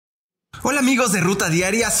Hola amigos de Ruta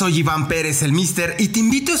Diaria, soy Iván Pérez, el Mister, y te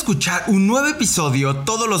invito a escuchar un nuevo episodio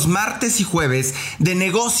todos los martes y jueves de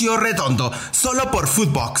Negocio Redondo, solo por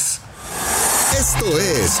Footbox. Esto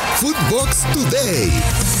es Footbox Today.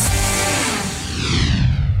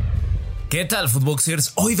 ¿Qué tal,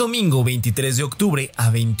 Footboxers? Hoy domingo 23 de octubre,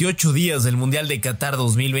 a 28 días del Mundial de Qatar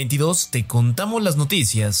 2022, te contamos las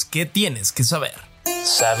noticias que tienes que saber.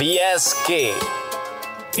 ¿Sabías que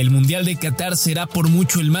el Mundial de Qatar será por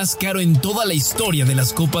mucho el más caro en toda la historia de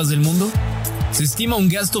las Copas del Mundo? Se estima un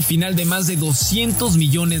gasto final de más de $200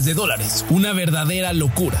 millones, una verdadera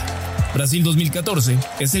locura. Brasil 2014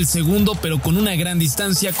 es el segundo, pero con una gran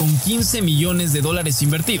distancia, con $15 millones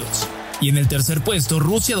invertidos. Y en el tercer puesto,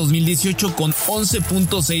 Rusia 2018 con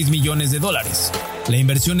 $11.6 millones. La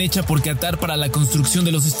inversión hecha por Qatar para la construcción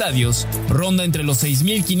de los estadios ronda entre los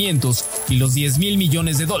 6.500 y los $10.000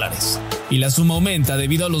 millones. Y la suma aumenta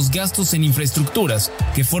debido a los gastos en infraestructuras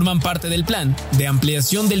que forman parte del plan de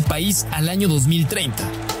ampliación del país al año 2030.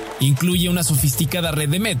 Incluye una sofisticada red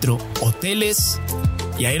de metro, hoteles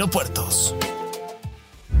y aeropuertos.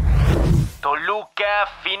 Toluca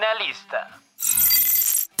finalista.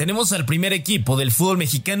 Tenemos al primer equipo del fútbol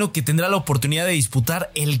mexicano que tendrá la oportunidad de disputar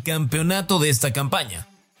el campeonato de esta campaña.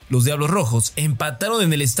 Los Diablos Rojos empataron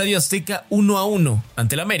en el Estadio Azteca 1-1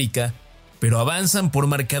 ante el América, pero avanzan por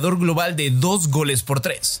marcador global de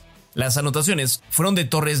 2-3. Las anotaciones fueron de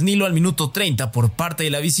Torres Nilo al minuto 30 por parte de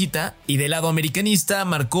la visita y del lado americanista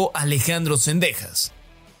marcó Alejandro Cendejas.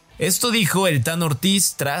 Esto dijo el Tan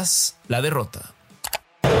Ortiz tras la derrota.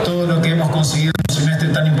 Todo lo que hemos conseguido en un semestre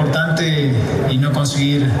tan importante y no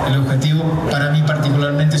conseguir el objetivo, para mí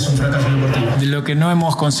particularmente es un fracaso deportivo. De lo que no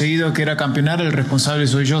hemos conseguido, que era campeonar, el responsable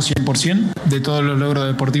soy yo 100%. De todos los logros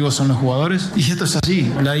deportivos son los jugadores. Y esto es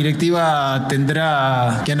así. La directiva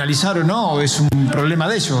tendrá que analizar o no, es un problema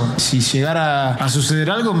de ellos. Si llegara a suceder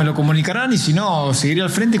algo, me lo comunicarán, y si no, seguiré al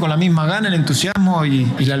frente con la misma gana, el entusiasmo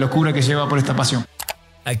y la locura que lleva por esta pasión.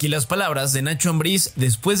 Aquí las palabras de Nacho Ambriz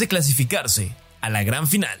después de clasificarse a la gran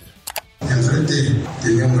final. Enfrente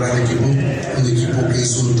tenía un gran equipo, un equipo que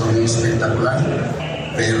hizo un torneo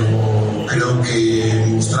espectacular, pero creo que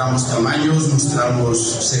mostramos tamaños, mostramos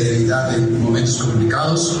serenidad en momentos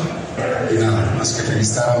complicados. Y nada, más que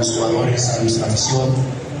felicitar a los jugadores, a nuestra afición,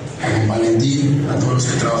 a don Valentín, a todos los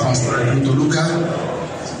que trabajamos por el Club Toluca,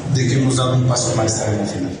 de que hemos dado un paso para estar en la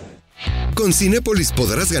final. Con Cinépolis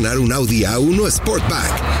podrás ganar un Audi A1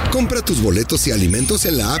 Sportback. Compra tus boletos y alimentos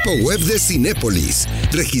en la app o web de Cinépolis.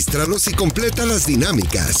 Regístralos y completa las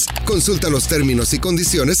dinámicas. Consulta los términos y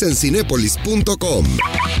condiciones en cinépolis.com.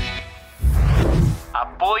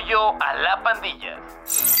 Apoyo a la pandilla.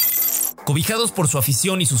 Cobijados por su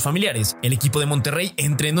afición y sus familiares, el equipo de Monterrey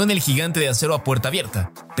entrenó en el Gigante de Acero a puerta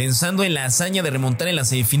abierta, pensando en la hazaña de remontar en la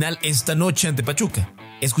semifinal esta noche ante Pachuca.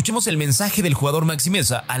 Escuchemos el mensaje del jugador Maxi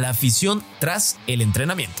Meza a la afición tras el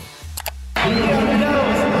entrenamiento.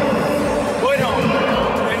 Bueno,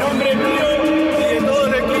 en nombre mío y de todo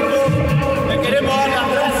el equipo, le queremos dar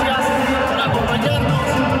las gracias por acompañarnos.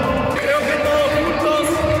 Creo que todos juntos,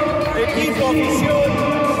 equipo, afición,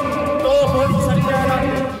 todos podemos salir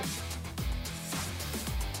adelante.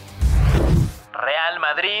 Real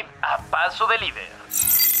Madrid a paso de líder.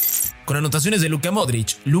 Con anotaciones de Luka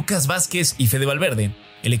Modric, Lucas Vázquez y Fede Valverde,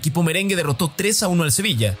 el equipo merengue derrotó 3-1 al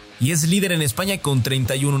Sevilla y es líder en España con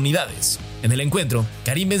 31 unidades. En el encuentro,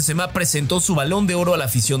 Karim Benzema presentó su Balón de Oro a la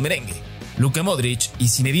afición merengue. Luka Modric y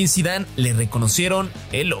Zinedine Zidane le reconocieron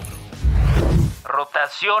el logro.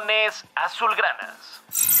 Rotaciones azulgranas.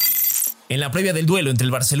 En la previa del duelo entre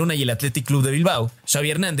el Barcelona y el Athletic Club de Bilbao,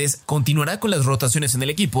 Xavi Hernández continuará con las rotaciones en el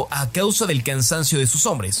equipo a causa del cansancio de sus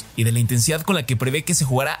hombres y de la intensidad con la que prevé que se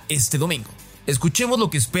jugará este domingo. Escuchemos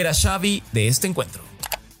lo que espera Xavi de este encuentro.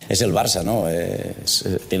 Es el Barça, ¿no?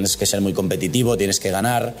 Tienes que ser muy competitivo, tienes que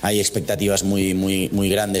ganar. Hay expectativas muy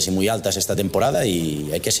grandes y muy altas esta temporada y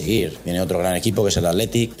hay que seguir. Viene otro gran equipo que es el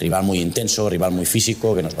Athletic, rival muy intenso, rival muy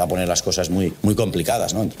físico, que nos va a poner las cosas muy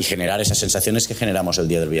complicadas, ¿no? Y generar esas sensaciones que generamos el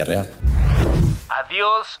día del Villarreal.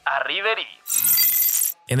 Adiós a Ribéry.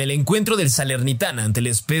 En el encuentro del Salernitana ante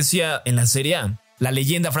el Spezia en la Serie A, la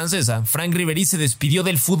leyenda francesa Franck Ribéry se despidió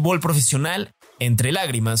del fútbol profesional entre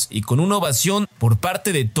lágrimas y con una ovación por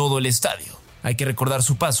parte de todo el estadio. Hay que recordar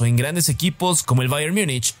su paso en grandes equipos como el Bayern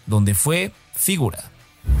Múnich, donde fue figura.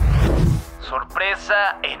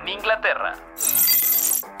 Sorpresa en Inglaterra.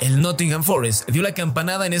 El Nottingham Forest dio la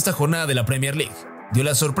campanada en esta jornada de la Premier League. Dio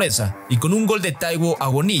la sorpresa y con un gol de Taiwo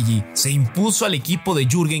Awoniyi se impuso al equipo de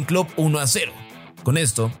Jürgen Klopp 1-0. Con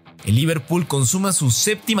esto, el Liverpool consuma su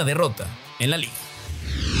 7ª derrota en la liga.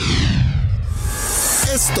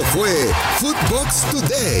 Esto fue Footbox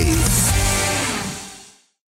Today.